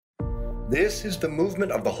This is the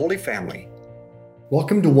movement of the Holy Family.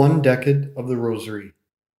 Welcome to One Decade of the Rosary.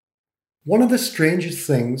 One of the strangest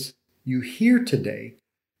things you hear today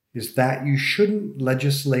is that you shouldn't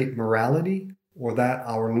legislate morality or that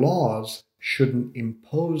our laws shouldn't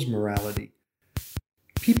impose morality.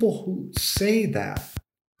 People who say that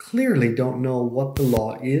clearly don't know what the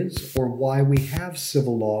law is or why we have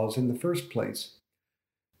civil laws in the first place.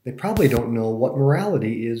 They probably don't know what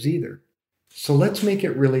morality is either. So let's make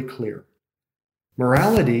it really clear.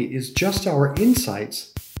 Morality is just our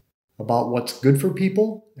insights about what's good for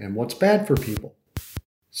people and what's bad for people.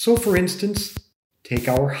 So for instance, take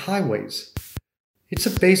our highways. It's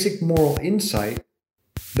a basic moral insight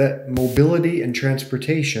that mobility and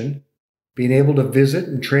transportation, being able to visit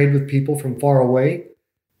and trade with people from far away,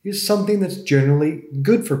 is something that's generally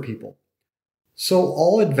good for people. So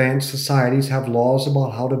all advanced societies have laws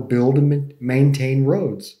about how to build and maintain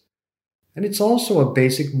roads. And it's also a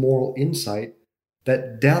basic moral insight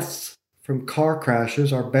that deaths from car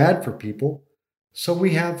crashes are bad for people, so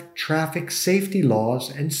we have traffic safety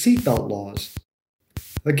laws and seatbelt laws.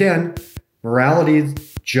 Again, morality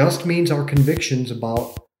just means our convictions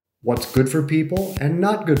about what's good for people and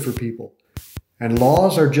not good for people. And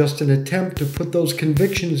laws are just an attempt to put those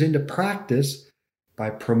convictions into practice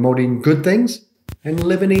by promoting good things and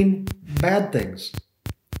limiting bad things.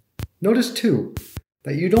 Notice too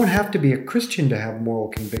that you don't have to be a Christian to have moral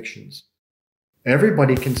convictions.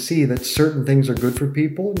 Everybody can see that certain things are good for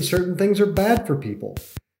people and certain things are bad for people.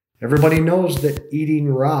 Everybody knows that eating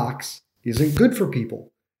rocks isn't good for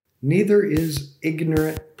people. Neither is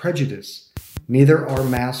ignorant prejudice. Neither are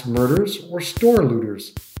mass murders or store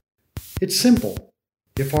looters. It's simple.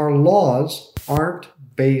 If our laws aren't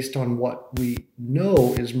based on what we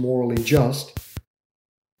know is morally just,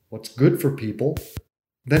 what's good for people,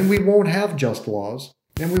 then we won't have just laws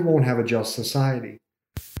and we won't have a just society.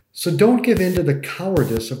 So don't give in to the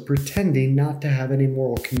cowardice of pretending not to have any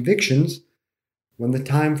moral convictions when the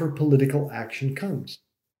time for political action comes.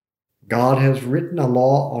 God has written a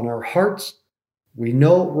law on our hearts. We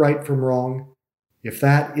know right from wrong. If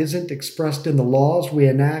that isn't expressed in the laws we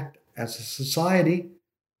enact as a society,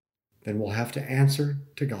 then we'll have to answer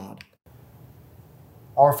to God.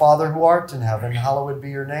 Our Father who art in heaven, hallowed be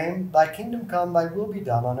your name. Thy kingdom come, thy will be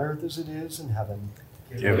done on earth as it is in heaven.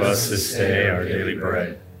 Give us this day our daily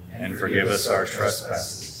bread, and forgive us our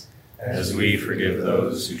trespasses, as we forgive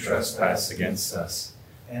those who trespass against us.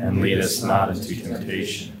 And lead us not into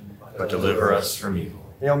temptation, but deliver us from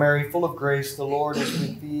evil. Hail Mary, full of grace, the Lord is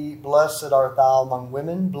with thee. Blessed art thou among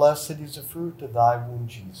women. Blessed is the fruit of thy womb,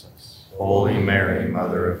 Jesus. Holy Mary,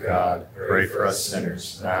 Mother of God, pray for us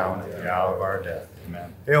sinners, now and at the hour of our death.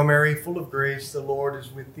 Amen. Hail Mary, full of grace, the Lord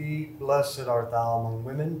is with thee. Blessed art thou among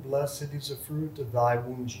women. Blessed is the fruit of thy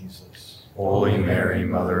womb, Jesus. Holy Mary,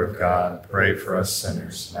 Mother of God, pray for us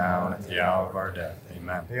sinners, now and at the hour of our death.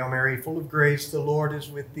 Amen. Hail Mary, full of grace, the Lord is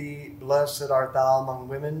with thee. Blessed art thou among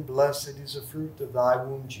women. Blessed is the fruit of thy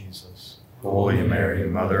womb, Jesus. Holy Mary,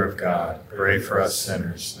 Mother of God, pray for us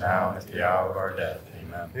sinners, now and at the hour of our death.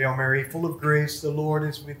 Amen. Hail Mary, full of grace, the Lord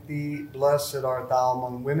is with thee. Blessed art thou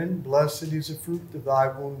among women. Blessed is the fruit of thy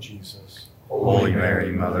womb, Jesus. Holy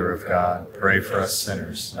Mary, Mother of God, pray for us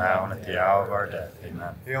sinners, now and at the hour of our death.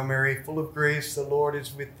 Amen. Hail Mary, full of grace, the Lord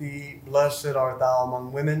is with thee. Blessed art thou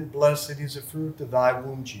among women. Blessed is the fruit of thy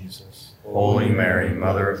womb, Jesus. Holy Mary,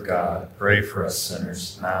 Mother of God, pray for us sinners,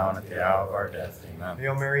 now and at the hour of our death. Amen.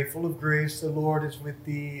 Hail Mary, full of grace, the Lord is with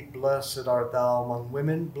thee. Blessed art thou among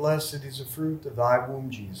women. Blessed is the fruit of thy womb,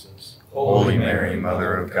 Jesus. Holy Mary,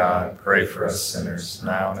 Mother of God, pray for us sinners,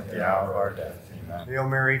 now and at the hour of our death. Amen. Hail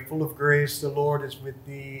Mary, full of grace, the Lord is with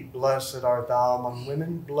thee. Blessed art thou among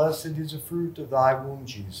women. Blessed is the fruit of thy womb,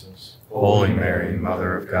 Jesus. Holy Mary,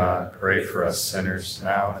 Mother of God, pray for us sinners,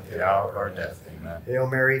 now and at the hour of our death. Amen. Hail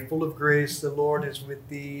Mary, full of grace, the Lord is with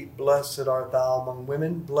thee. Blessed art thou among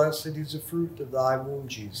women. Blessed is the fruit of thy womb,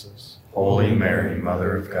 Jesus. Holy Mary,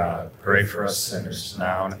 Mother of God, pray for us sinners,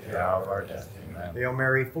 now and at the hour of our death. Amen. Hail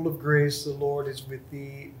Mary, full of grace, the Lord is with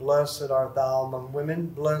thee. Blessed art thou among women.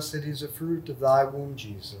 Blessed is the fruit of thy womb,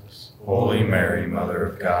 Jesus. Holy Mary, Mother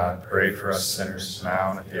of God, pray for us sinners, now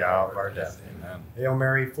and at the hour of our death. Amen. Hail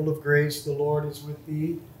Mary, full of grace, the Lord is with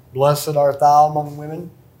thee. Blessed art thou among women.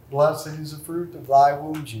 Blessed is the fruit of thy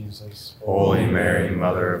womb, Jesus. Holy Mary,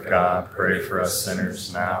 Mother of God, pray for us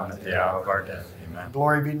sinners, now and at the hour of our death. Amen.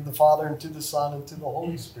 Glory be to the Father, and to the Son, and to the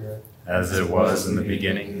Holy Spirit. As it was in the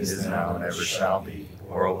beginning, is now, and ever shall be,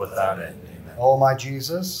 world without end. Amen. O my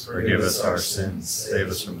Jesus, forgive us our sins, save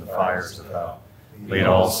us from the fires of hell. Lead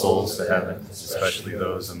all souls to heaven, especially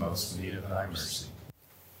those in most need of thy mercy.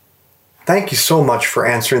 Thank you so much for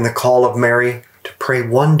answering the call of Mary. to pray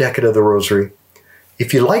 1 decade of the Rosary.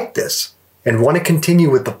 If you like this and want to continue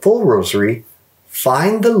with the full Rosary,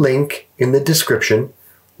 find the link in the description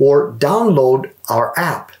or download our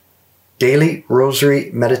app, Daily Rosary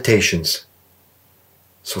Meditations.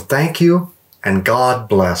 So thank you and God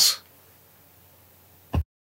bless.